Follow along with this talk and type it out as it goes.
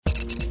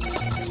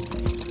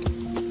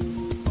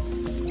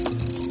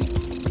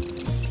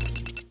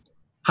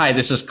Hi,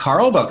 this is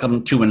Carl.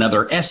 Welcome to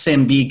another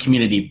SMB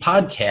Community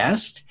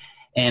Podcast.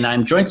 And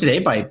I'm joined today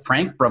by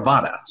Frank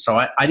Bravata. So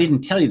I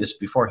didn't tell you this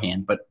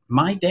beforehand, but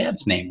my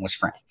dad's name was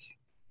Frank.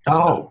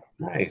 Oh,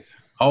 nice.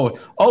 Oh,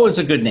 always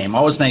a good name.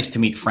 Always nice to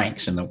meet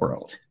Franks in the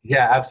world.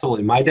 Yeah,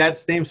 absolutely. My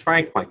dad's name's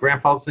Frank, my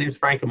grandfather's name's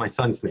Frank, and my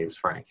son's name's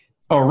Frank.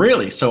 Oh,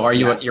 really? So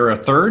you're a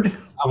third?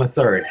 I'm a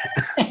third.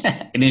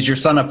 And is your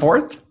son a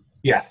fourth?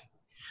 Yes.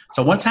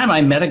 So one time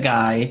I met a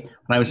guy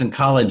when I was in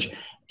college,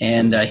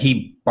 and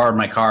he borrowed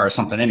my car or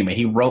something. Anyway,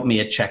 he wrote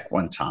me a check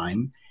one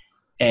time,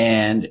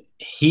 and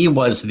he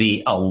was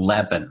the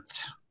 11th.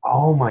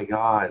 Oh, my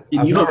God. Can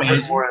I've you never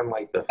imagine? heard more than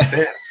like the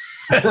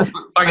fifth.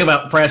 Talking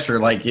about pressure,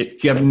 like you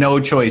have no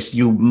choice.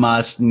 You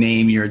must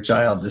name your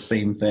child the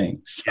same thing.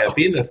 So, Yeah,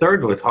 being the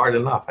third was hard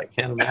enough. I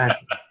can't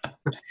imagine.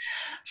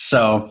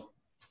 so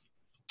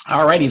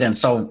all righty then.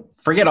 So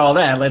forget all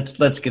that.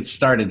 Let's get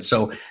started.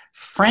 So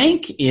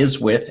Frank is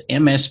with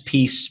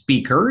MSP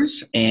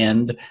Speakers,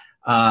 and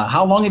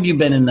how long have you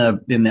been in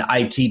the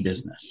IT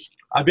business?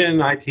 I've been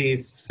in IT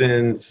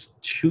since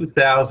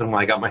 2000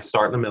 when I got my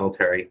start in the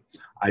military.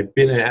 I've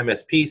been at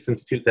MSP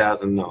since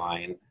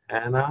 2009,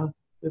 and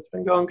it's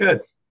been going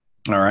good.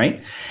 All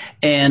right,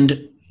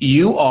 and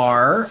you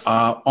are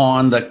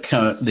on the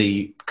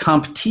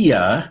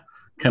CompTIA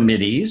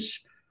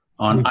committees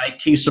on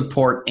IT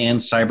support and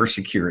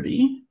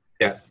cybersecurity.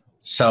 Yes.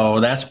 So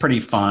that's pretty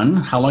fun.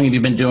 How long have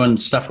you been doing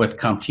stuff with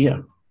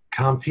CompTIA?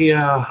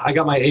 CompTIA, I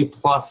got my A+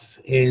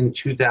 in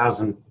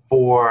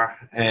 2004,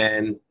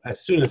 and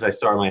as soon as I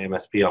started my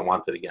MSP, I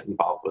wanted to get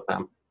involved with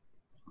them.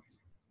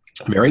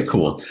 Very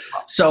cool.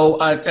 So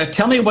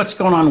tell me what's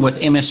going on with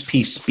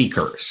MSP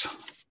Speakers.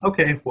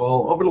 Okay,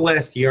 well, over the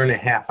last year and a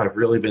half, I've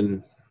really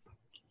been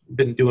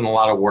doing a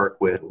lot of work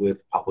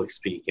with public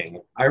speaking.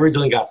 I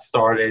originally got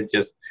started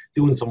just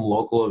doing some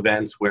local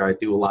events where I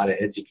do a lot of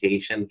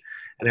education,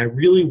 and I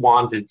really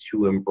wanted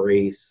to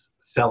embrace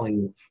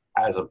selling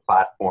as a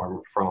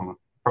platform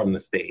from the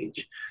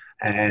stage.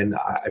 And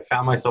I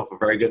found myself a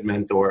very good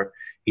mentor.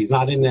 He's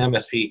not in the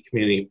MSP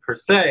community per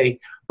se,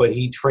 but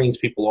he trains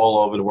people all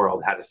over the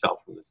world how to sell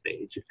from the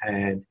stage.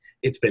 And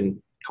it's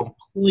been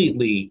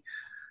completely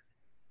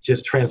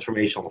just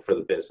transformational for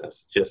the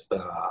business.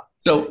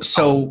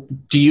 So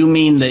do you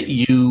mean that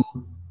you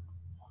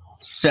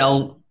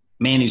sell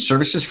managed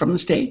services from the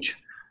stage?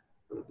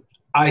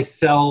 I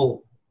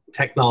sell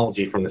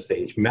technology from the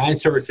stage.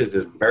 Managed services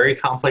is a very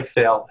complex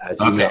sale, as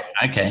you know.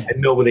 Okay. And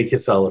nobody can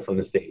sell it from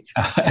the stage.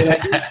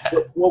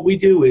 What we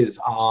do is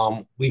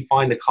we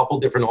find a couple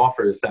different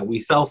offers that we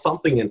sell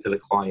something into the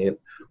client,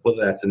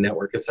 whether that's a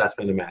network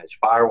assessment, a managed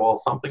firewall,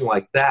 something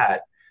like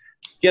that,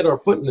 get our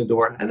foot in the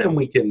door, and then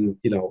we can,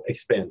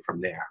 expand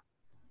from there.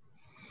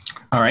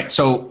 All right.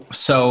 So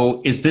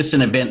is this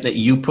an event that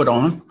you put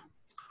on?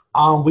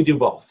 We do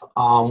both.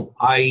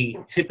 I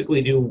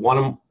typically do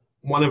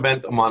one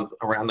event a month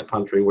around the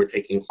country. We're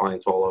taking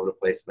clients all over the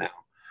place now.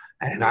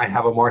 And I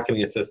have a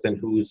marketing assistant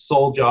whose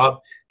sole job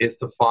is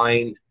to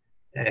find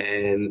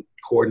and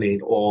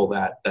coordinate all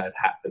that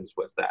happens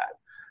with that.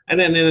 And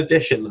then in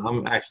addition,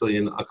 I'm actually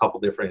in a couple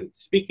different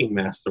speaking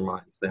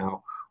masterminds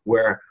now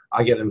where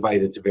I get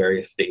invited to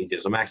various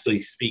stages. I'm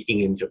actually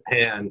speaking in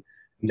Japan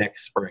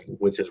next spring,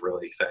 which is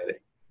really exciting.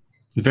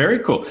 Very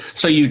cool.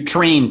 So you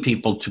train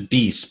people to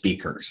be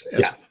speakers.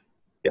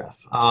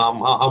 Yes.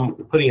 I'm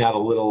putting out a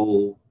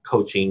little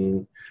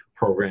coaching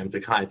program to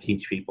kind of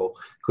teach people,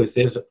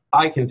 because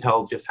I can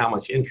tell just how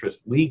much interest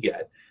we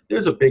get.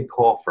 There's a big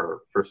call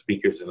for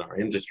speakers in our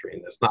industry,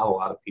 and there's not a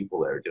lot of people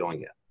that are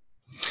doing it.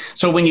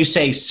 So when you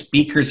say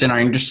speakers in our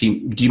industry,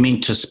 do you mean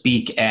to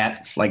speak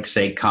at, like,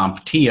 say,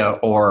 CompTIA,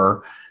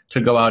 or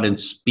to go out and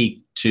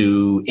speak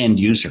to end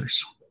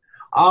users?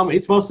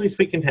 It's mostly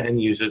speaking to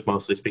end users,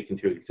 mostly speaking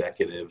to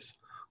executives.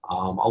 A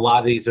lot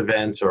of these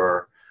events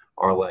are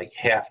like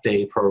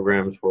half-day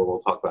programs where we'll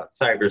talk about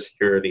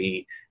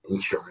cybersecurity,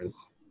 insurance,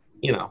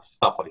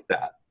 stuff like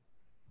that.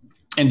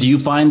 And do you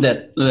find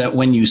that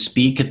when you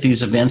speak at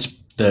these events,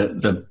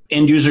 the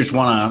end users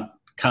want to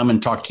come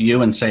and talk to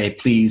you and say,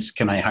 please,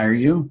 can I hire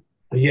you?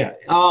 Yeah.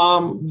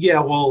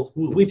 Well,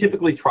 we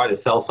typically try to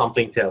sell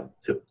something to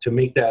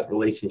make that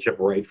relationship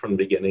right from the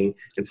beginning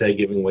instead of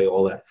giving away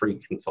all that free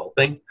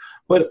consulting.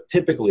 But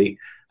typically,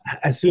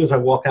 as soon as I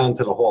walk out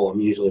into the hall, I'm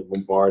usually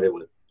bombarded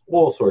with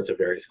all sorts of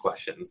various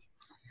questions.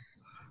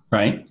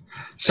 Right.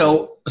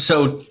 So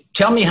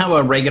tell me how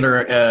a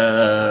regular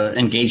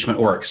engagement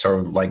works,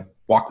 or like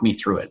walk me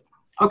through it.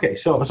 Okay.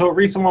 So a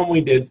recent one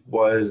we did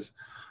was,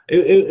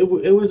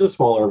 it was a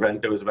smaller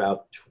event. There was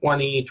about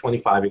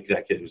 25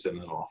 executives in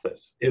an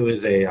office. It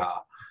was a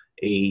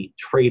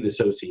trade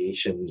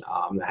association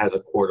that has a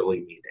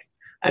quarterly meeting.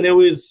 And it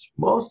was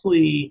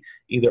mostly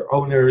either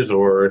owners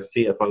or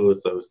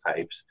CFOs, those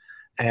types.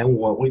 And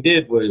what we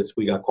did was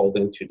we got called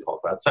in to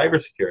talk about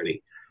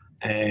cybersecurity.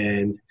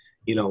 And,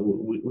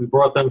 we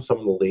brought them some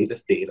of the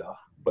latest data,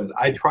 but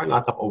I try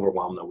not to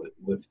overwhelm them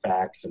with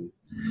facts and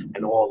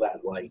all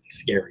that, like,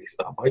 scary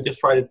stuff. I just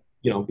try to,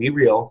 be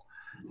real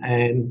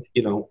and,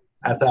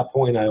 at that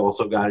point, I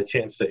also got a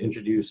chance to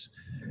introduce.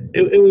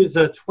 It was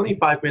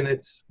 25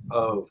 minutes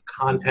of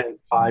content,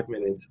 5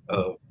 minutes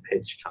of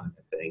pitch kind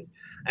of thing.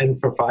 And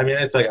for 5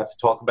 minutes, I got to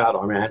talk about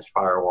our managed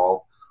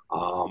firewall.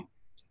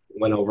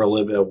 Went over a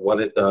little bit of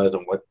what it does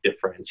and what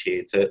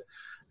differentiates it.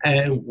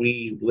 And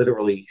we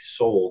literally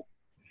sold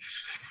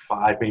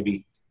five,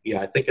 maybe,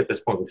 I think at this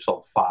point we've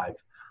sold five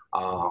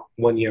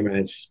 1-year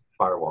managed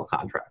firewall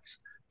contracts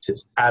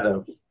out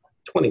of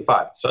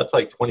 25. So that's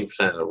like 20%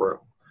 of the room.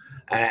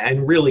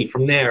 And really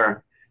from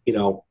there,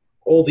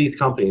 all these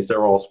companies,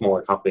 they're all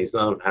smaller companies.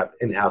 None of them have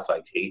in-house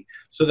IT.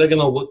 So they're going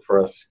to look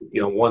for us,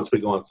 once we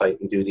go on site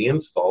and do the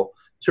install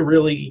to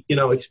really,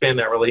 expand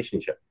that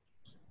relationship.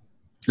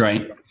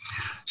 Right.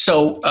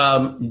 So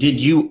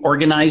did you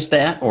organize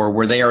that, or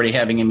were they already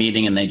having a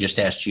meeting and they just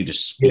asked you to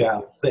speak?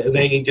 Yeah,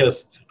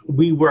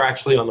 we were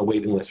actually on the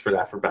waiting list for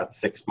that for about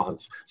 6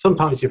 months.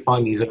 Sometimes you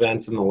find these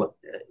events and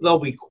they'll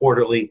be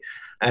quarterly,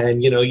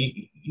 and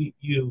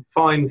you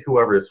find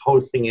whoever is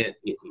hosting it,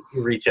 you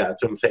reach out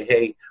to them, say,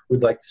 hey,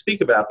 we'd like to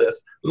speak about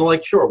this. And they're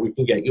like, sure, we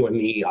can get you in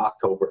the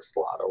October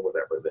slot or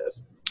whatever it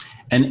is.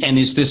 And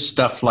is this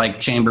stuff like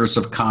chambers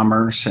of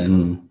commerce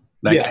and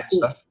that kind of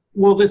stuff?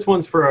 Well, this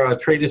one's for a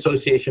trade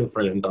association for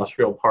an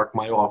industrial park.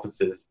 My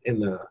office is in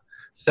the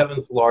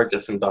 7th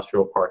largest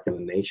industrial park in the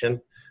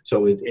nation.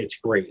 So it's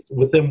great.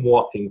 Within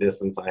walking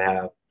distance, I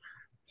have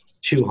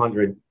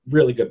 200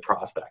 really good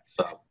prospects.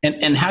 So.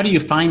 And how do you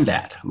find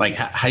that? Like,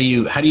 how do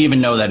you even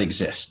know that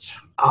exists?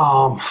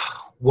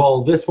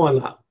 Well, this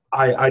one,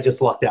 I just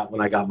lucked out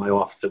when I got my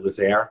office. It was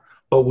there.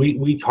 But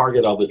we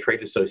target all the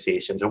trade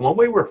associations. And one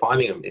way we're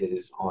finding them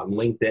is on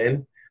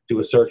LinkedIn. Do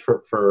a search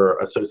for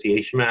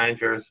association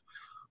managers.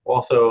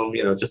 Also,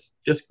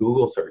 just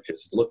Google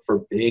searches. Look for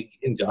big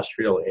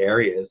industrial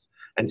areas,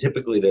 and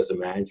typically there's a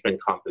management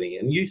company,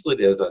 and usually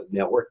there's a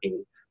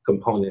networking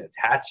component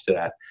attached to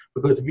that.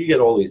 Because if you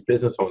get all these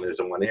business owners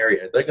in one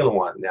area, they're going to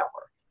want to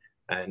network,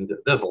 and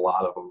there's a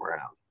lot of them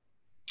around.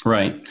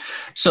 Right.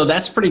 So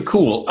that's pretty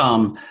cool.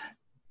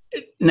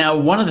 Now,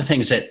 one of the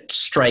things that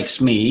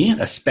strikes me,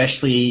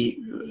 especially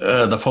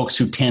the folks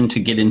who tend to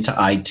get into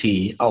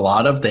IT, a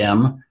lot of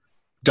them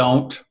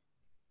don't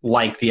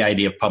like the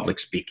idea of public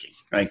speaking.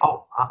 Right?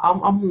 Oh,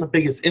 I'm the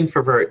biggest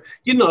introvert.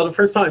 The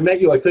first time I met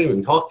you, I couldn't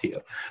even talk to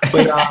you.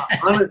 But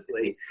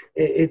honestly,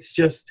 it's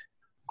just,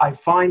 I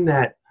find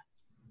that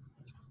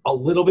a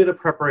little bit of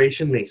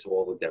preparation makes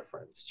all the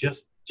difference.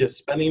 Just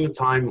spending the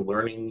time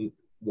learning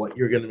what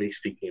you're going to be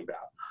speaking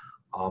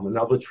about.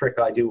 Another trick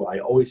I do, I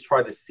always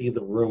try to see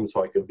the room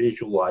so I can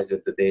visualize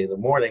it the day of the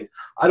morning.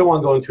 I don't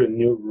want to go into a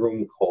new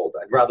room cold.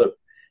 I'd rather,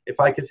 if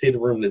I could see the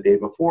room the day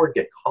before,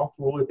 get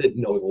comfortable with it,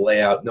 know the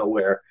layout, know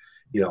where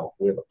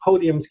the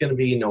podium's going to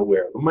be, know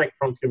where the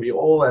microphone's going to be,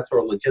 all that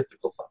sort of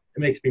logistical stuff. It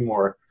makes me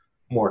more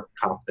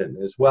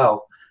confident as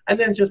well. And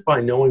then just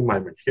by knowing my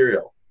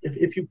material,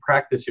 if you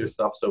practice your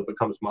stuff so it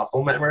becomes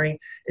muscle memory,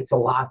 it's a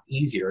lot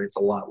easier. It's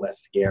a lot less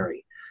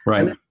scary.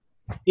 Right. And,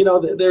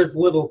 there's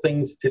little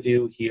things to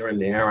do here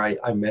and there.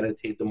 I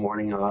meditate the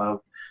morning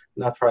of,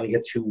 not trying to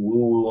get too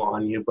woo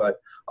on you, but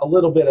a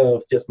little bit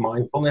of just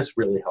mindfulness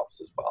really helps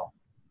as well.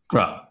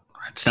 Well,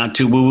 it's not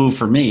too woo-woo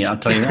for me, I'll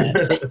tell you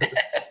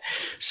that.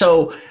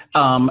 So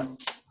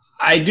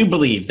I do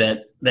believe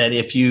that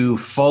if you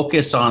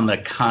focus on the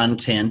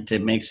content,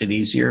 it makes it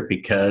easier,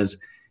 because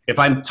if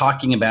I'm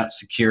talking about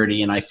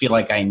security and I feel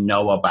like I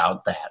know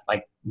about that,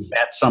 like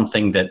that's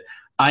something that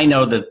I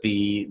know that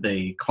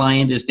the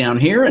client is down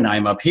here and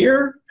I'm up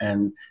here,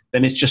 and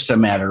then it's just a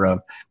matter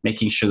of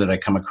making sure that I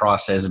come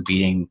across as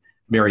being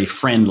very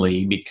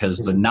friendly, because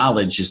the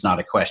knowledge is not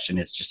a question.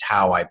 It's just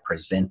how I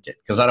present it,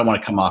 because I don't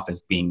want to come off as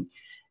being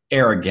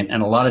arrogant.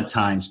 And a lot of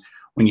times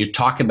when you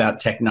talk about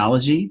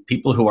technology,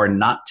 people who are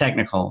not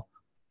technical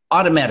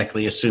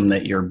automatically assume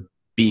that you're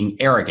being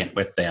arrogant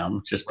with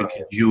them just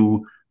because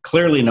you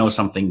clearly know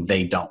something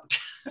they don't.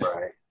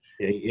 Right.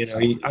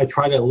 I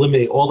try to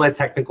eliminate all that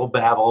technical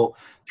babble,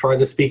 try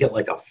to speak at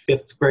like a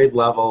 5th grade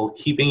level,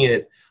 keeping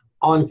it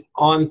on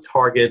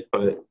target,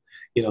 but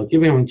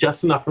giving them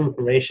just enough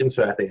information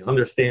so that they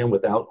understand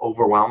without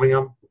overwhelming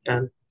them.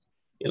 And,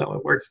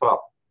 it works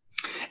well.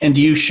 And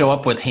do you show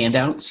up with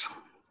handouts?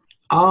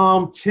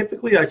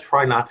 Typically I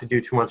try not to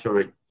do too much of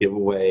a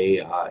giveaway,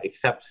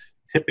 except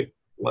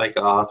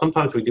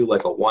sometimes we do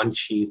like a one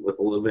sheet with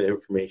a little bit of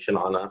information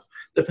on us,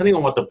 depending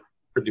on what the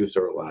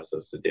producer allows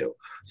us to do.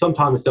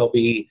 Sometimes there'll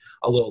be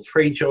a little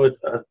trade show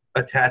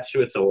attached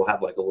to it, so we'll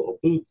have like a little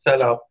booth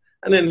set up,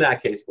 and in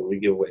that case, we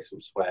give away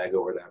some swag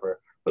or whatever.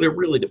 But it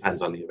really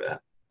depends on the event.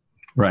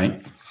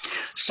 Right.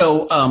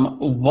 So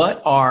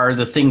what are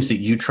the things that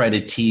you try to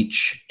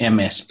teach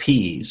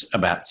MSPs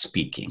about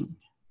speaking?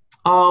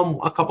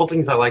 A couple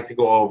things I like to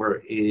go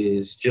over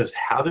is just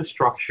how to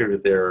structure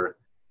their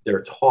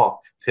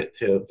talk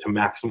to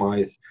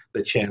maximize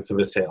the chance of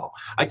a sale.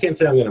 I can't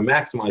say I'm going to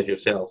maximize your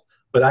sales,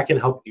 but I can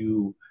help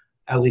you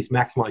at least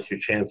maximize your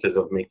chances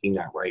of making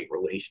that right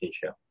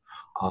relationship.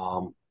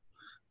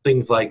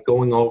 Things like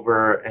going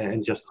over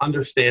and just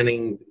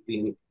understanding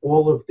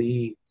all of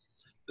the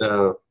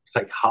the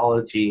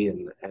psychology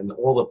and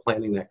all the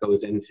planning that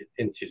goes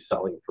into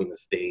selling from the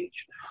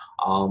stage.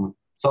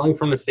 Selling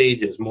from the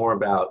stage is more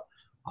about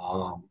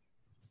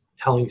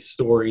telling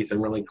stories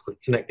and really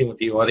connecting with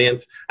the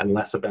audience, and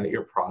less about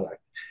your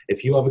product.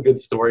 If you have a good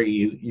story,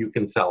 you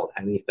can sell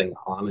anything,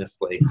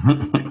 honestly.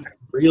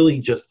 Really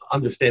just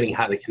understanding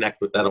how to connect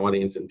with that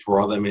audience and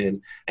draw them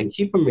in and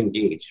keep them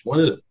engaged. One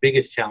of the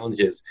biggest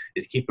challenges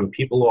is keeping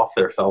people off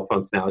their cell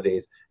phones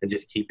nowadays and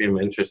just keeping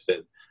them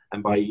interested.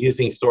 And by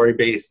using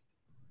story-based,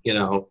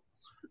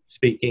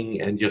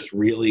 speaking and just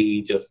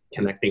really just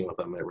connecting with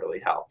them, it really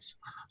helps.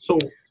 So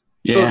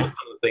those are some of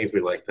the things we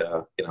like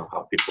to,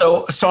 help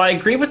people. So I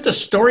agree with the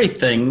story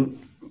thing,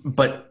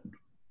 but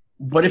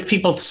what if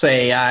people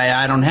say,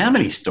 I don't have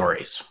any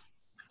stories?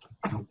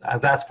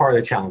 That's part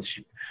of the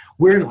challenge.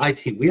 We're in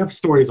IT. We have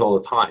stories all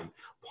the time.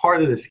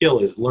 Part of the skill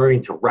is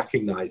learning to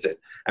recognize it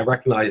and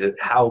recognize it,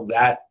 how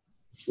that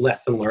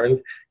lesson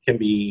learned can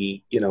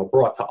be,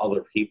 brought to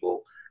other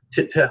people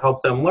to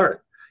help them learn.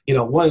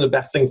 One of the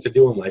best things to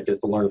do in life is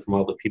to learn from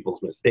other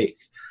people's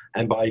mistakes.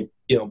 And by,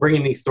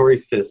 bringing these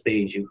stories to the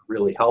stage, you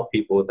really help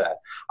people with that.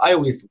 I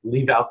always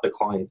leave out the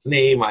client's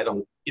name. I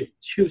don't give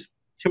too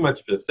much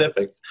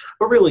specifics,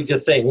 but really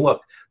just saying,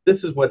 look,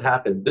 this is what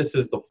happened. This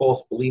is the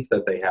false belief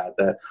that they had,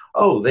 that,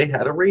 they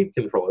had a RAID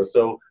controller,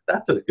 so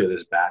that's as good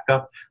as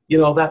backup.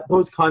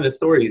 Those kind of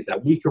stories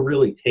that we can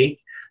really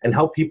take and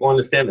help people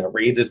understand that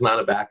RAID is not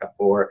a backup,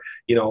 or,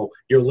 your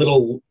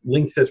little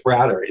Linksys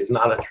router is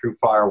not a true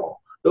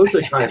firewall. Those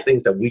are the kind of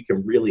things that we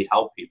can really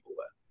help people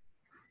with.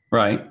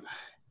 Right.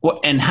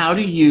 Well, and how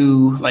do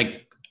you,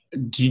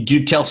 do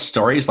you tell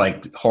stories,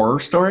 like horror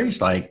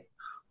stories? Like,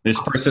 this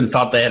person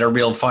thought they had a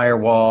real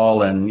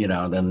firewall, and,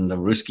 then the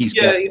Ruskies.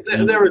 Yeah,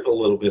 there is a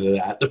little bit of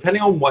that,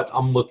 depending on what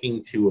I'm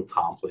looking to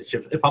accomplish.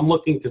 If I'm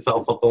looking to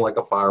sell something like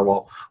a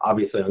firewall,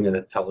 obviously I'm going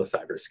to tell a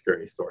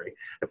cybersecurity story.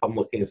 If I'm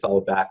looking to sell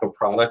a backup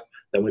product,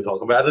 then we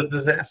talk about a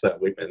disaster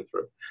that we've been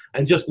through.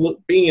 And just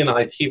being in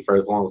IT for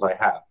as long as I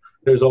have,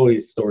 there's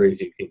always stories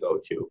you can go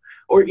to.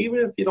 Or even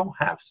if you don't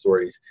have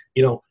stories,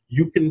 you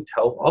can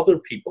tell other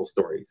people's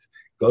stories.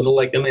 Go to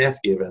like an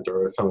ASCII event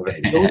or some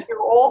event. You'll hear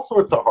all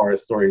sorts of horror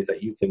stories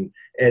that you can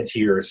add to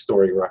your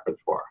story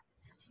repertoire.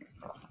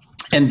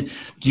 And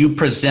do you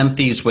present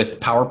these with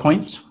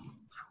PowerPoints?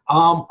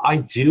 I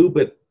do,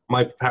 but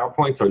my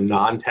PowerPoints are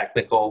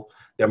non-technical.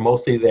 They're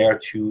mostly there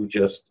to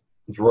just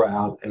draw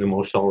out an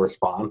emotional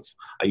response.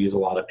 I use a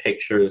lot of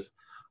pictures,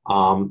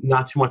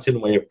 not too much in the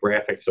way of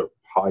graphics or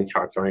pie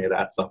charts or any of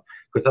that stuff,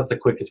 because that's the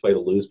quickest way to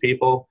lose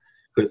people.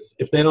 Because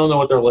if they don't know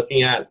what they're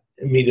looking at,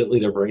 immediately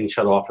their brain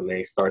shut off and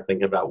they start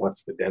thinking about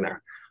what's for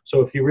dinner.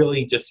 So if you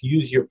really just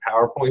use your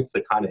PowerPoints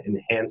to kind of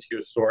enhance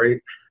your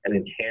stories and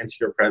enhance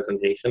your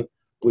presentation,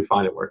 we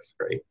find it works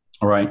great.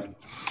 All right.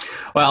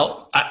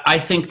 Well, I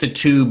think the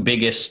two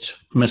biggest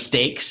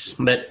mistakes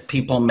that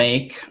people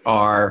make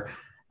are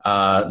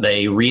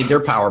they read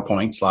their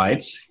PowerPoint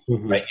slides,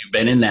 right? You've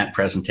been in that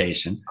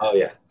presentation. Oh,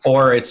 yeah.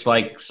 Or it's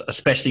like,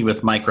 especially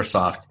with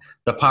Microsoft,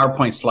 the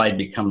PowerPoint slide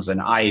becomes an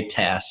eye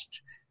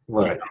test.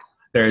 Right.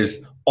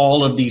 There's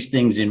all of these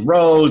things in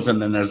rows,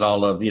 and then there's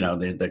all of,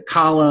 the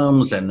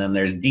columns, and then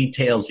there's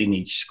details in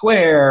each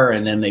square,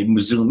 and then they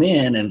zoom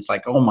in, and it's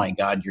like, oh my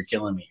God, you're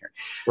killing me here.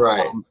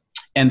 Right.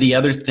 And the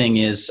other thing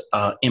is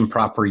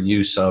improper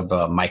use of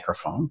a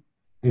microphone.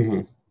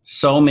 Mm-hmm.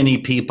 So many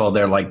people,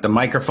 they're like, the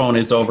microphone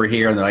is over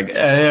here, and they're like,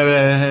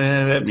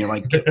 and you're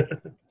like,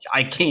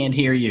 I can't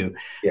hear you.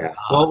 Yeah.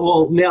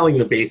 Well, nailing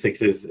the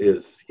basics is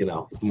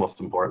the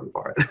most important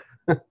part.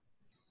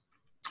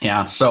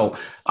 Yeah. So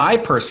I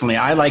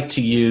like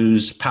to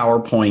use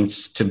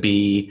PowerPoints to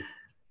be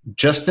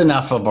just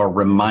enough of a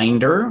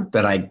reminder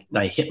that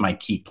I hit my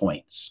key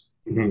points,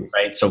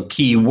 right? So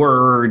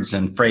keywords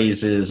and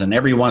phrases, and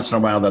every once in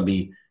a while there'll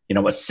be,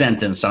 a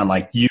sentence. And I'm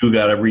like, you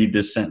got to read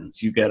this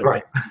sentence. You got to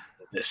read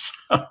this.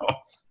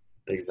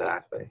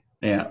 Exactly.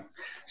 Yeah.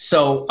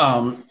 So,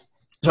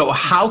 so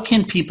how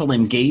can people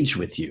engage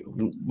with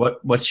you?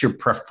 What's your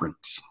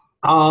preference?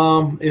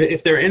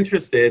 If they're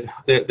interested,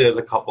 there's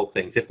a couple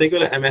things. If they go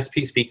to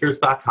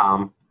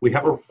mspspeakers.com, we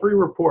have a free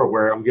report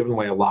where I'm giving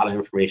away a lot of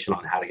information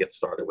on how to get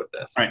started with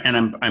this. All right,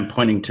 and I'm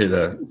pointing to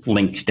the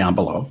link down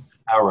below.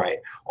 All right.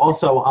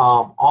 Also,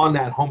 on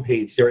that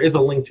homepage, there is a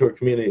link to a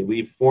community.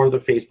 We've formed a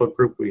Facebook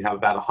group. We have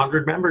about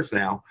 100 members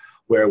now,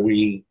 where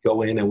we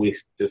go in and we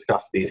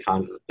discuss these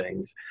kinds of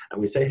things. And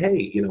we say,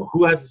 hey,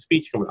 who has a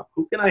speech coming up?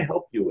 Who can I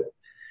help you with?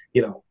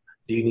 Do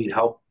you need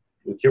help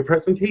with your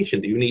presentation?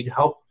 Do you need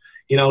help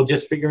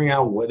just figuring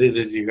out what it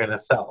is you're going to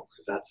sell?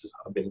 Because that's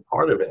a big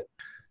part of it.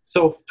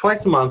 So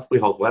twice a month, we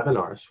hold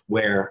webinars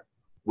where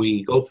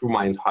we go through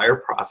my entire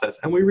process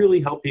and we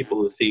really help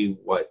people to see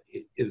what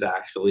is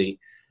actually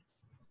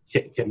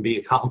can be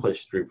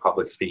accomplished through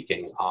public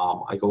speaking.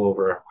 I go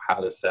over how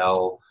to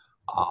sell,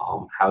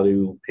 how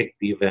to pick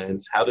the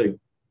events, how to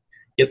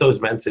get those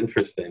events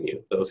interested in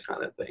you, those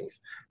kind of things.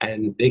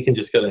 And they can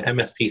just go to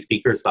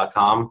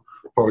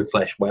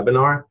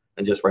mspspeakers.com/webinar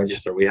and just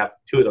register. We have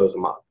 2 of those a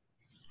month.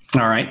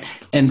 All right.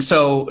 And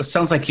so it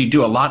sounds like you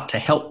do a lot to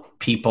help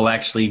people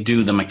actually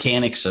do the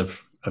mechanics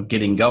of of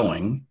getting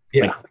going.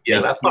 Yeah, Like,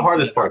 yeah, that's the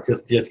hardest part.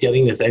 Just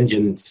getting this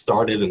engine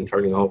started and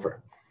turning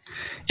over.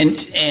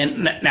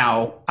 And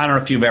now, I don't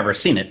know if you've ever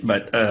seen it,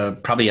 but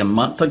probably a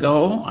month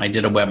ago, I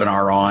did a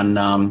webinar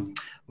on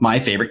my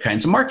favorite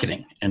kinds of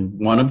marketing. And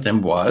one of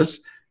them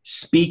was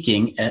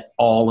speaking at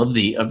all of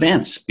the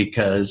events,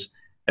 because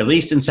at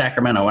least in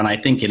Sacramento, and I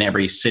think in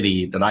every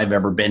city that I've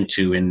ever been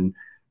to in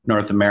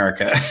North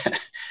America,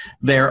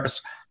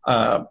 there's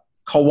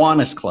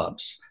Kiwanis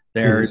clubs,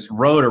 there's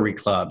Rotary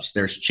clubs,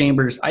 there's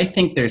chambers. I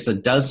think there's a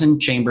dozen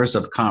chambers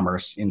of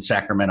commerce in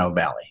Sacramento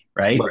Valley,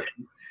 right?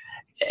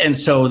 And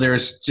so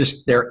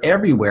they're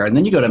everywhere. And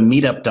then you go to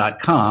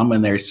meetup.com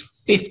and there's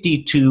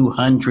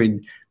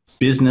 5,200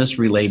 business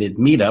related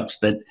meetups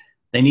that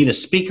they need a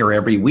speaker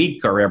every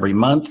week or every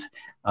month.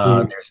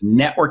 There's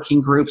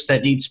networking groups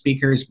that need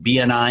speakers.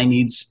 BNI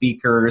needs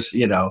speakers.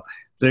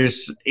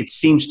 It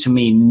seems to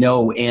me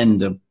no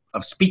end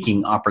of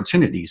speaking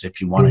opportunities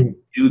if you want to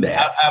do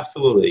that.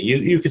 Absolutely.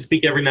 You could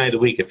speak every night of the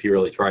week if you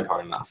really tried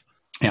hard enough.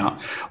 Yeah.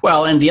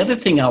 Well, and the other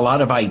thing a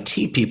lot of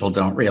IT people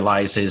don't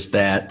realize is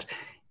that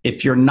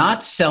if you're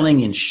not selling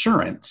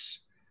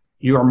insurance,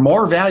 you are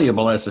more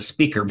valuable as a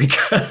speaker,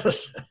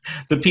 because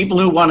the people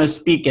who want to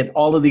speak at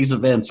all of these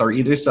events are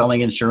either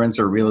selling insurance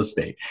or real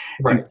estate.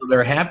 Right. And so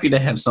they're happy to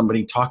have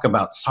somebody talk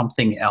about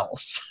something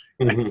else.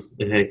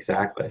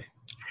 Exactly.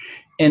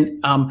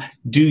 And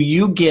do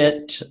you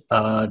get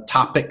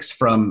topics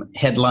from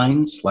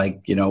headlines,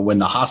 like, when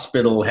the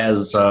hospital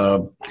has,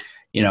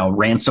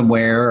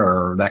 ransomware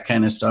or that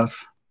kind of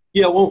stuff?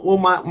 Yeah, well,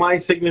 my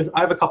signature, I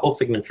have a couple of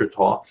signature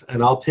talks,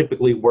 and I'll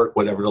typically work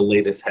whatever the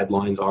latest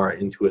headlines are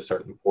into a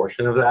certain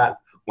portion of that.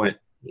 When,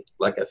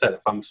 like I said,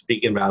 if I'm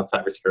speaking about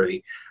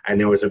cybersecurity and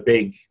there was a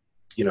big,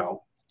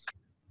 Oh,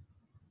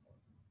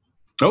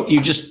 you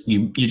just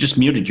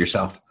muted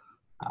yourself.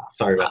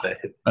 Sorry about that.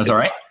 That's all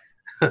right.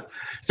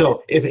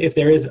 So if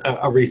there is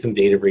a recent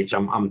data breach,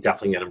 I'm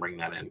definitely going to bring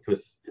that in,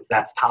 because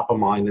that's top of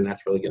mind and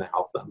that's really going to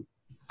help them.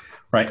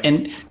 Right.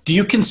 And do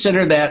you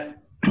consider that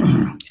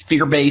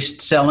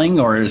fear-based selling,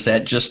 or is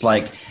that just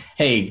like,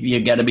 hey,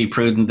 you got to be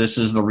prudent, this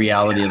is the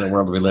reality of the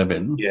world we live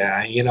in?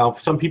 Yeah,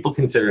 some people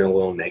consider it a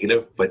little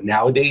negative, but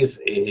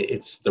nowadays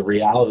it's the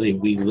reality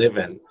we live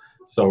in.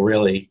 So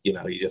really, you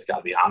just got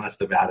to be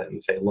honest about it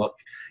and say, look,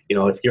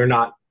 if you're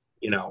not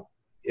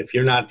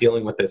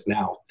dealing with this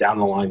now, down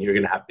the line, you're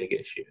going to have big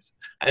issues,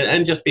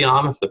 and just be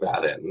honest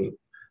about it. And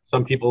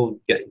some people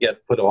get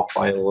put off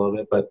by it a little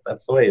bit, but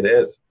that's the way it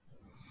is.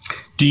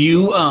 Do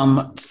you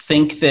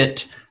think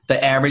that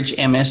the average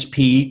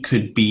MSP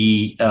could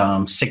be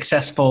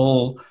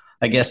successful,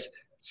 I guess,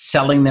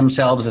 selling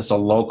themselves as a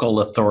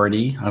local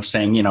authority, of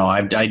saying,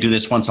 I do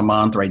this once a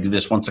month, or I do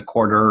this once a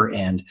quarter,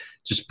 and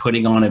just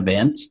putting on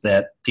events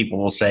that people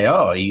will say,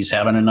 oh, he's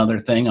having another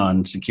thing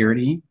on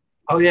security?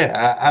 Oh,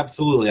 yeah,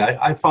 absolutely.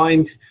 I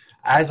find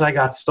as I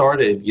got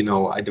started,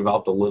 I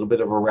developed a little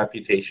bit of a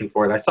reputation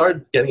for it. I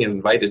started getting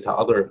invited to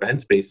other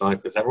events based on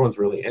it, because everyone's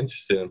really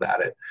interested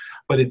about it.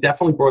 But it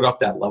definitely brought up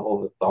that level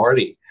of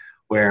authority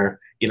where,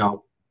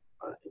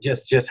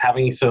 just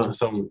having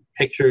some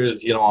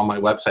pictures, on my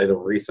website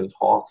of recent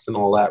talks and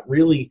all that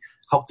really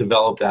helped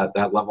develop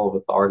that level of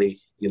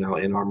authority, in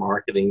our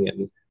marketing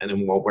and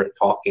in what we're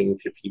talking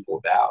to people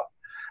about.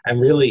 And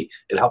really,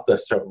 it helped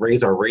us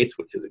raise our rates,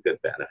 which is a good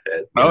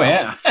benefit.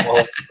 Yeah.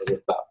 All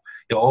this stuff.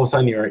 All of a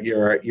sudden,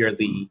 you're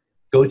the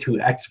go-to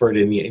expert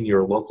in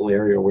your local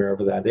area,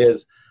 wherever that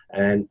is,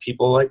 and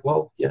people are like,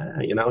 well, yeah,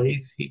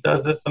 he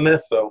does this and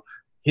this, so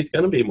he's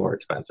going to be more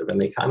expensive, and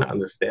they kind of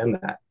understand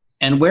that.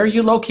 And where are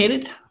you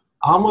located?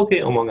 I'm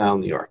located in Long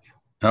Island, New York.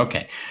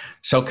 Okay.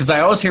 So, because I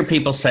always hear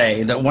people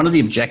say that one of the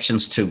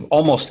objections to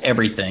almost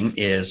everything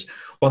is,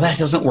 well, that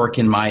doesn't work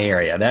in my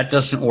area. That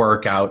doesn't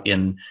work out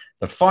in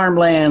the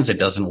farmlands. It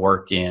doesn't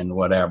work in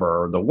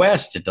whatever, the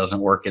West. It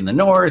doesn't work in the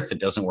North. It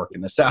doesn't work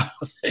in the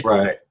South.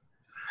 Right.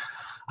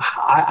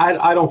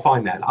 I don't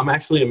find that. I'm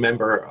actually a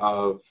member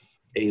of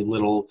a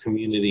little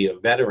community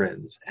of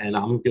veterans, and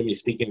I'm going to be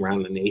speaking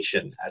around the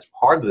nation as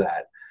part of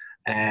that.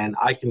 And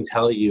I can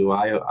tell you,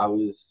 I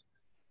was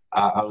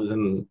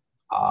in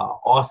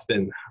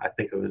Austin, I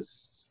think it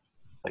was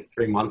like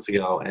 3 months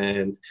ago,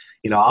 and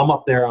I'm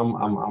up there.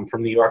 I'm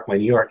from New York, my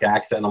New York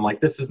accent. I'm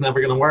like, this is never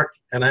going to work.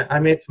 And I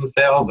made some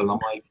sales, and I'm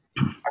like,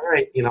 all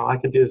right, I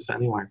could do this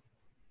anywhere.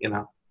 You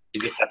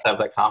just have to have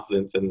that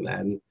confidence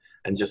and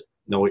just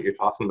know what you're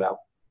talking about.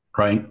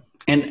 Right.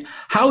 And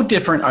how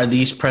different are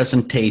these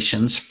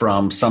presentations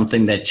from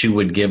something that you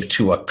would give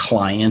to a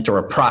client or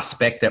a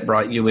prospect that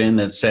brought you in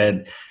that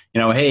said,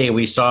 hey,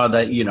 we saw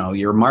that,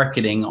 you're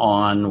marketing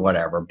on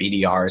whatever,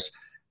 BDRs.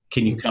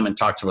 Can you come and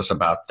talk to us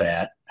about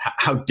that?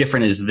 How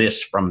different is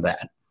this from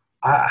that?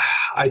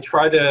 I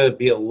try to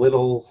be a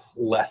little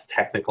less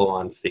technical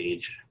on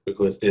stage,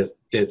 because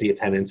there's the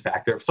attendance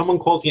factor. If someone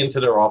calls you into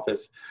their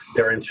office,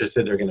 they're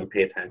interested, they're going to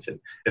pay attention.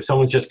 If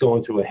someone's just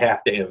going to a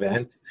half-day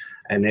event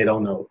and they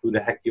don't know who the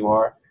heck you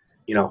are,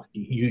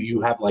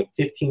 you have like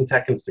 15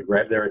 seconds to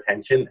grab their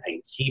attention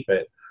and keep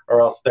it,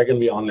 or else they're going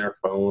to be on their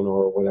phone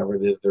or whatever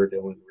it is they're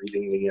doing,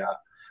 reading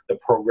the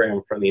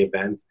program from the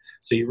event.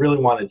 So you really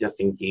want to just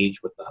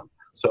engage with them.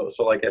 So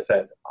like I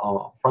said,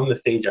 from the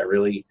stage, I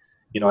really,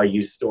 I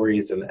use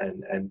stories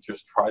and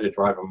just try to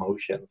drive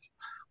emotions,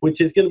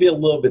 which is going to be a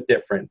little bit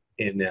different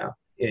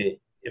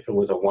if it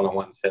was a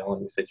one-on-one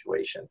selling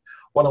situation.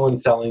 One-on-one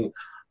selling,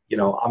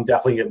 I'm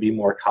definitely going to be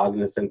more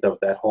cognizant of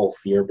that whole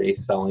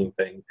fear-based selling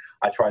thing.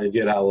 I try to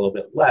do that a little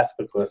bit less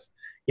because,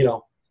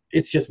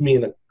 it's just me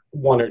and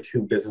one or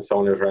two business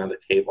owners around the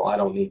table. I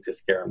don't need to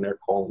scare them. They're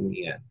calling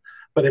me in.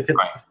 But if it's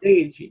Right. the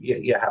stage,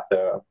 you have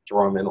to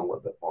draw them in a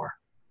little bit more.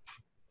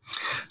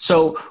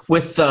 So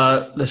with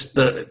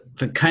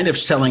the kind of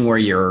selling where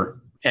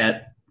you're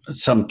at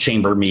some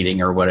chamber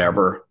meeting or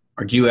whatever,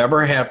 or do you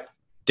ever have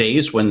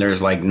days when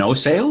there's like no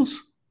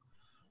sales?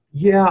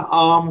 Yeah,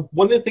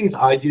 one of the things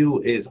I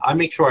do is I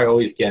make sure I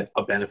always get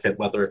a benefit,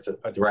 whether it's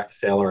a direct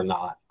sale or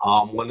not.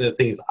 One of the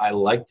things I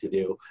like to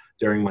do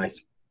during my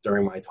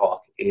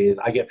talk is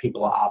I get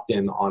people to opt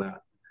in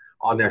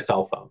on their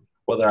cell phone.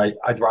 Whether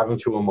I drive them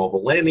to a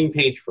mobile landing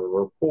page for a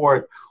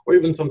report, or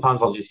even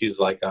sometimes I'll just use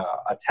like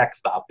a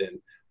text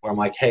opt-in where I'm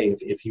like, hey,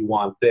 if you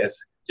want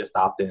this, just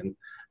opt in.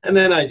 And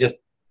then I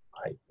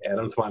add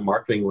them to my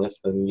marketing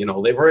list, and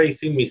they've already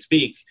seen me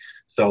speak,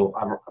 so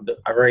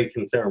I've already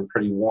considered them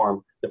pretty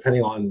warm.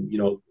 Depending on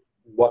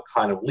what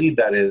kind of lead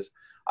that is,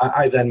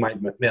 I then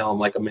might mail them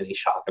like a mini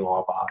shock and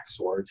awe box,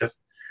 or just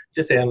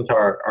add them to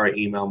our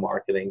email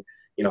marketing.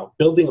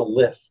 Building a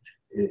list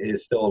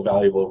is still a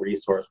valuable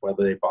resource,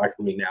 whether they buy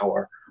from me now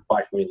or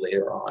buy from me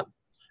later on.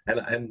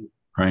 And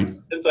Right.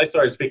 Since I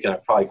started speaking,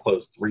 I've probably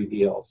closed 3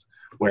 deals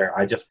where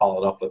I just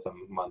followed up with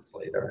them months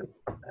later.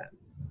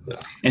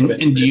 And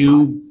do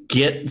you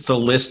get the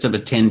list of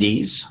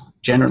attendees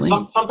generally?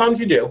 Sometimes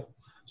you do.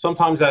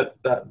 Sometimes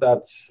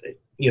that's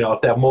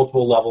if they have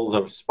multiple levels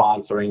of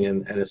sponsoring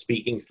and a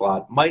speaking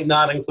slot, might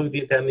not include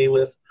the attendee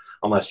list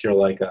unless you're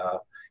like a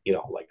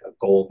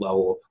gold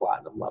level, a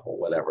platinum level,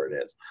 whatever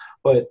it is.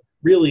 But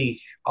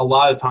really, a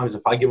lot of times,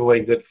 if I give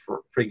away a good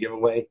free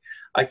giveaway,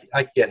 I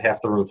can get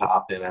half the room to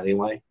opt in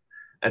anyway.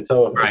 And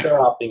so if they're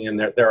opting in,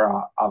 they're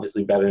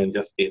obviously better than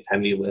just the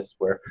attendee list,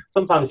 where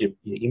sometimes you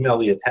email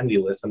the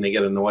attendee list and they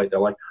get annoyed. They're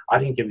like, I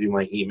didn't give you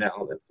my email,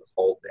 and it's this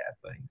whole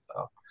bad thing.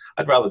 So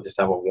I'd rather just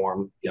have a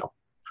warm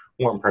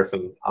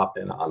person opt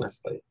in,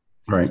 honestly.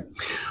 Right.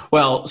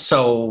 Well,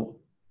 so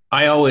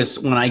I always,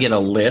 when I get a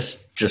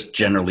list, just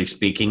generally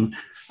speaking,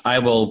 I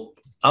will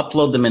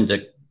upload them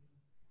into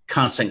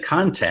Constant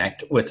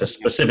Contact with a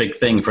specific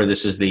thing for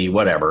this is the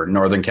whatever,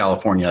 Northern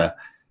California,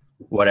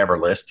 whatever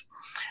list.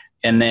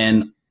 And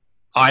then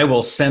I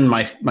will send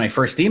my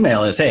first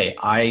email is, hey,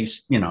 I,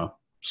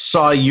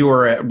 saw you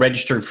were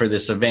registered for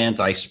this event.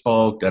 I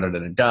spoke,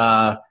 I'd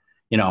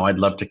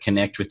love to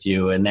connect with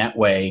you. And that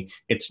way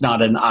it's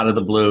not an out of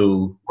the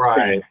blue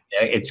Right. thing.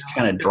 It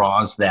kind of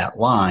draws that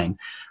line.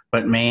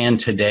 But man,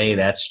 today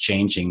that's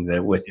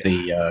changing with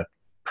the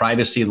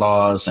privacy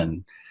laws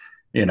and,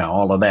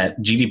 all of that.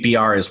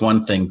 GDPR is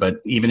one thing, but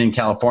even in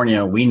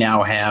California, we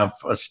now have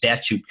a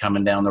statute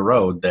coming down the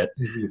road that,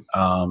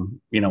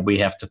 we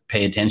have to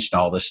pay attention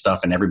to all this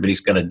stuff, and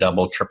everybody's got to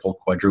double, triple,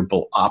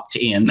 quadruple opt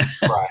in.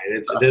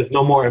 Right. There's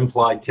no more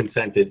implied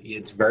consent.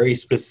 It's very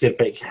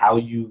specific how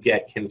you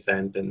get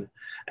consent and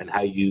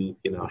how you,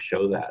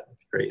 show that.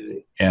 It's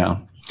crazy. Yeah.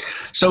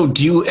 So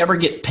do you ever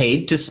get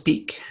paid to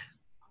speak?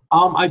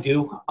 I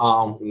do.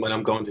 When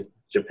I'm going to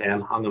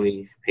Japan, I'm going to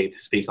be paid to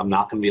speak. I'm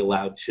not going to be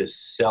allowed to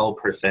sell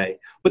per se.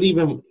 But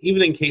even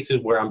in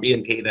cases where I'm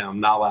being paid and I'm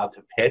not allowed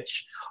to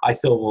pitch, I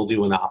still will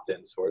do an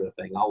opt-in sort of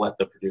thing. I'll let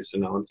the producer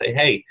know and say,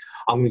 hey,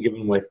 I'm going to give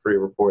them away a free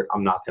report.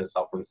 I'm not going to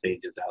sell from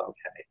stage. Is that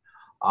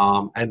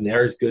okay? And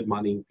there's good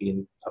money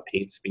being a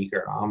paid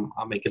speaker. I'm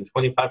making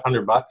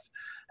 $2,500,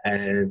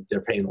 and they're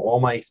paying all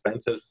my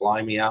expenses,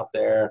 flying me out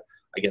there.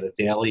 I get a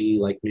daily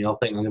meal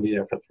thing. I'm going to be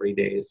there for 3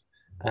 days.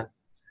 And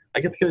I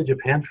get to go to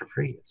Japan for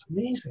free. It's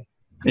amazing.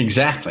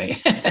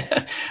 Exactly.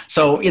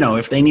 So,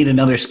 if they need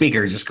another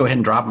speaker, just go ahead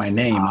and drop my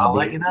name. I'll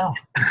let you know.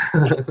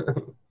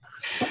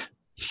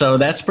 So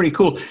that's pretty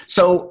cool.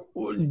 So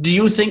do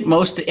you think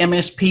most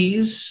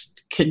MSPs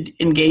could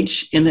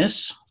engage in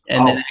this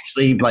and then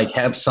actually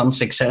have some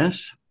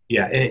success?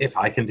 Yeah. If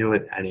I can do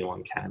it,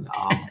 anyone can.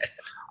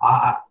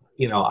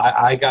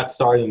 I got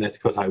started in this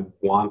because I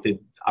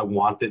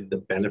wanted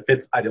the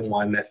benefits. I didn't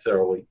want to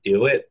necessarily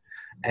do it.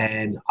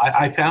 And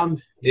I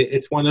found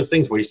it's one of those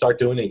things where you start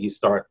doing it, you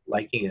start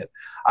liking it.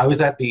 I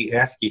was at the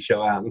ASCII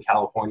show out in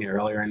California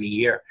earlier in the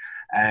year,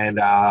 and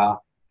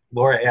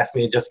Laura asked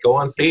me to just go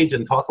on stage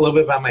and talk a little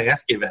bit about my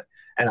ASCII event.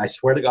 And I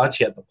swear to God,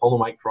 she had to pull the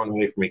microphone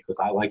away from me because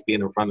I like being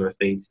in front of a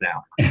stage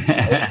now.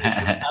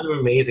 It's kind of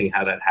amazing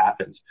how that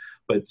happens.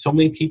 But so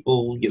many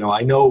people,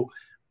 I know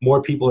more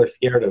people are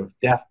scared of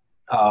death,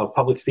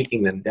 public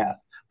speaking than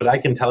death. But I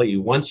can tell you,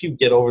 once you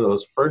get over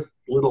those first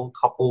little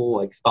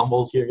couple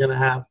stumbles you're going to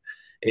have,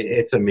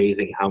 it's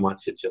amazing how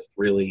much it just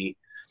really,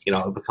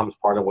 it becomes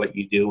part of what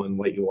you do and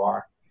what you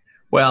are.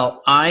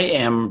 Well, I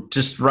am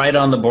just right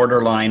on the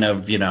borderline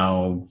of,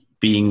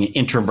 being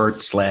introvert /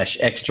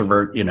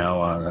 extrovert,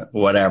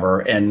 whatever.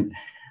 And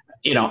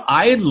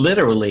I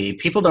literally,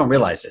 people don't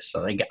realize this.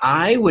 So like,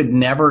 I would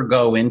never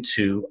go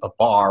into a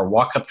bar,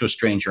 walk up to a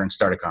stranger and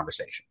start a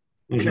conversation,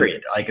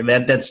 period. Like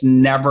that's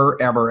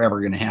never, ever, ever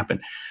going to happen.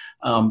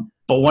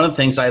 But one of the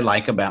things I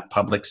like about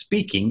public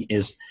speaking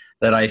is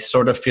that I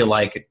sort of feel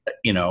like,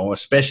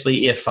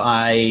 especially if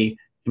I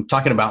am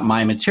talking about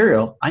my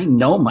material, I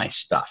know my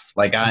stuff.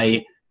 Like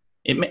I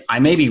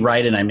may be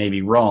right and I may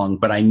be wrong,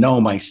 but I know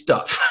my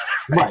stuff.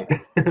 Right.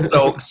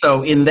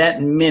 So in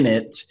that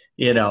minute,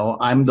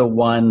 I'm the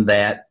one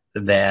that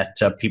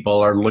people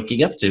are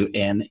looking up to,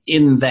 and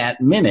in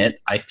that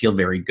minute, I feel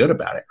very good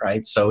about it.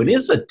 Right. So it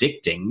is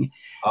addicting.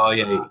 Oh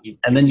yeah.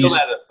 And then you feel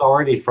that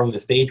authority from the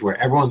stage where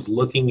everyone's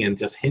looking and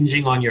just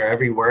hinging on your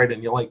every word,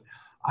 and you're like,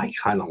 I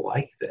kind of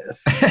like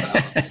this.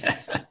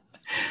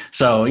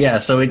 So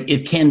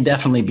it can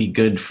definitely be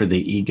good for the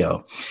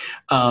ego.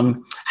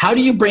 How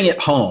do you bring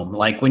it home?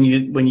 Like when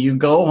you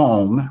go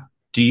home,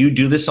 do you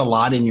do this a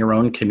lot in your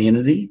own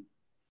community?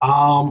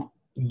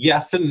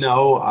 Yes and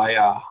no.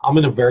 I'm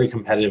in a very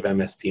competitive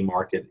MSP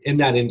market. In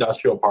that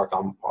industrial park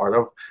I'm part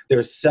of,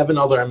 there's 7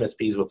 other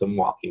MSPs within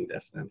walking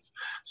distance.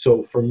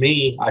 So for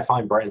me, I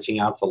find branching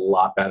out's a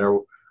lot better.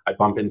 I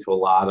bump into a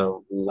lot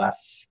of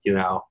less,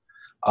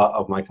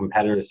 of my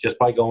competitors just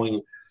by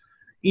going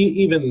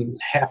even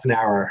half an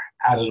hour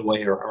out of the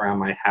way around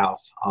my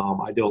house.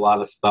 I do a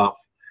lot of stuff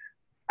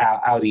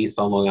out east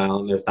on Long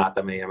Island. There's not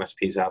that many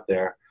MSPs out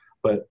there.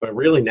 But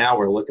really now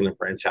we're looking to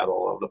branch out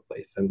all over the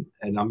place. And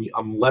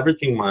I'm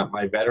leveraging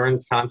my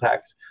veterans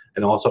contacts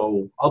and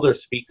also other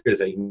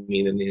speakers I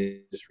meet in the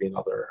industry and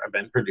other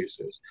event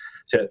producers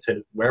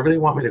to wherever they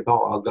want me to go,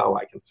 I'll go.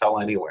 I can sell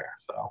anywhere.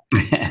 So,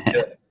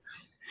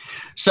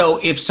 So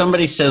if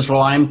somebody says,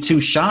 well, I'm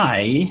too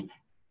shy,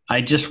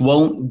 I just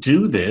won't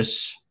do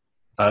this,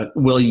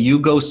 will you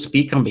go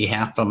speak on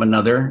behalf of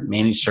another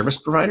managed service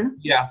provider?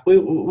 Yeah, we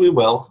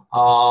will.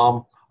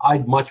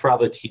 I'd much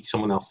rather teach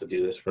someone else to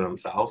do this for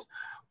themselves.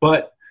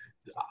 But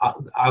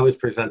I was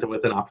presented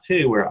with an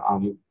opportunity where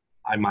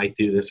I might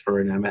do this for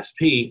an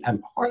MSP.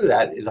 And part of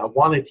that is I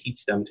want to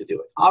teach them to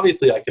do it.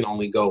 Obviously, I can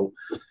only go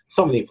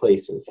so many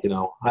places.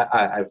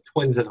 I have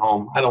twins at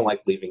home. I don't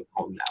like leaving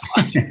home that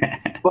much.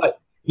 But,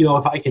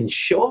 if I can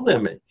show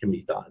them it can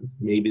be done,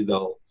 maybe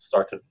they'll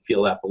start to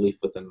feel that belief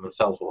within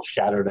themselves. Will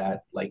shatter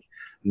that,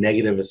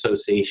 negative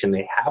association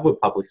they have with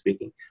public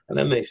speaking, and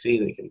then they see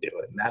they can do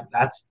it. And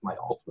that's my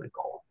ultimate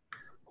goal.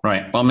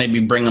 Right. Well, maybe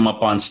bring them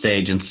up on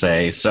stage and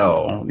say,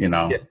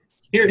 Yeah.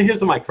 Here's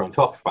the microphone.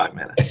 Talk for 5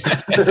 minutes.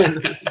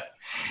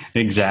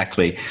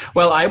 Exactly.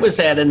 Well, I was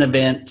at an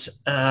event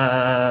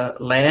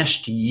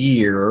last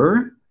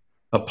year.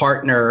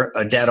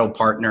 A Datto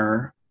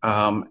partner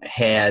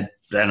had,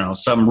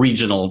 some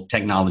regional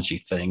technology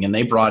thing, and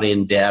they brought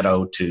in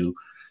Datto to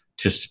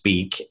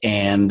speak,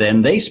 and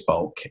then they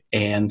spoke.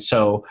 And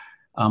so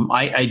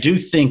I do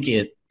think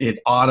it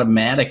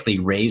automatically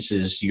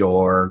raises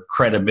your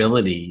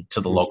credibility to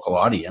the local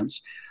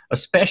audience,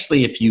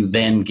 especially if you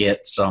then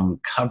get some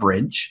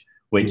coverage,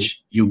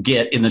 which you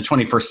get in the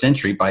 21st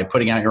century by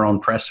putting out your own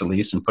press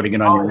release and putting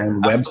it on your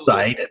own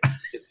website.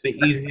 It's the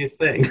easiest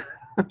thing.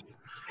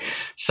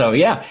 So,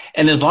 yeah.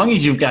 And as long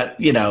as you've got,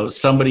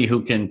 somebody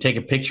who can take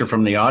a picture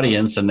from the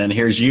audience and then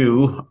here's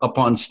you up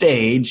on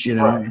stage,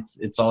 right.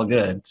 It's all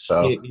good.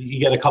 So you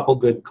get a couple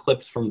good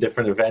clips from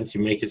different events.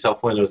 You make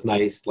yourself one of those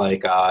nice,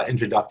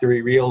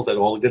 introductory reels that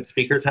all the good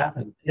speakers have.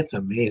 And it's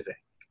amazing.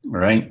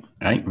 Right.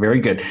 Very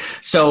good.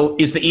 So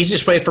is the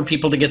easiest way for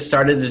people to get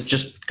started is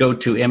just go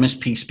to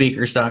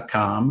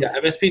mspspeakers.com? Yeah,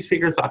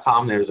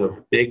 mspspeakers.com. There's a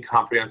big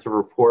comprehensive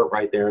report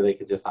right there they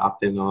can just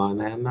opt in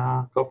on and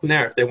go from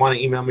there. If they want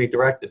to email me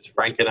direct, it's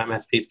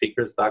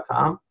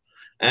frank@mspspeakers.com.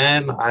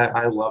 And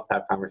I love to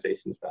have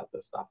conversations about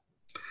this stuff.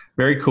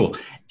 Very cool.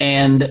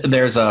 And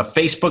there's a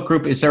Facebook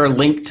group. Is there a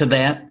link to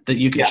that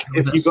you can share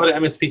with us? If you go to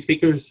MSP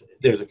Speakers,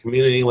 there's a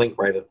community link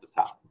right at the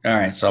top. All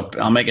right. So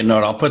I'll make a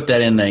note. I'll put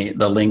that in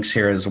the links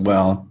here as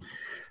well.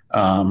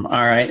 All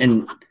right.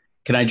 And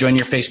can I join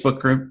your Facebook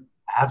group?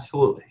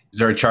 Absolutely. Is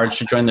there a charge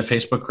to join the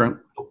Facebook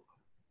group?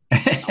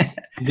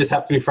 You just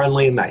have to be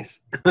friendly and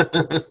nice.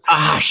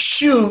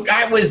 Shoot.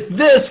 I was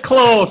this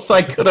close.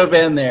 I could have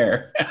been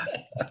there.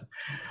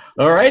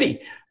 All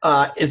righty.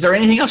 Is there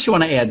anything else you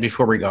want to add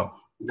before we go?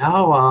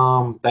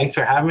 No, thanks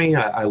for having me.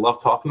 I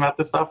love talking about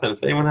this stuff. And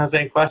if anyone has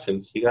any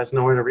questions, you guys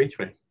know where to reach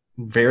me.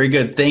 Very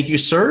good. Thank you,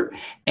 sir.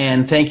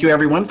 And thank you,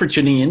 everyone, for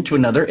tuning in to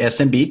another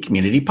SMB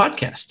Community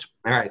Podcast.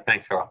 All right.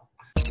 Thanks, Carl.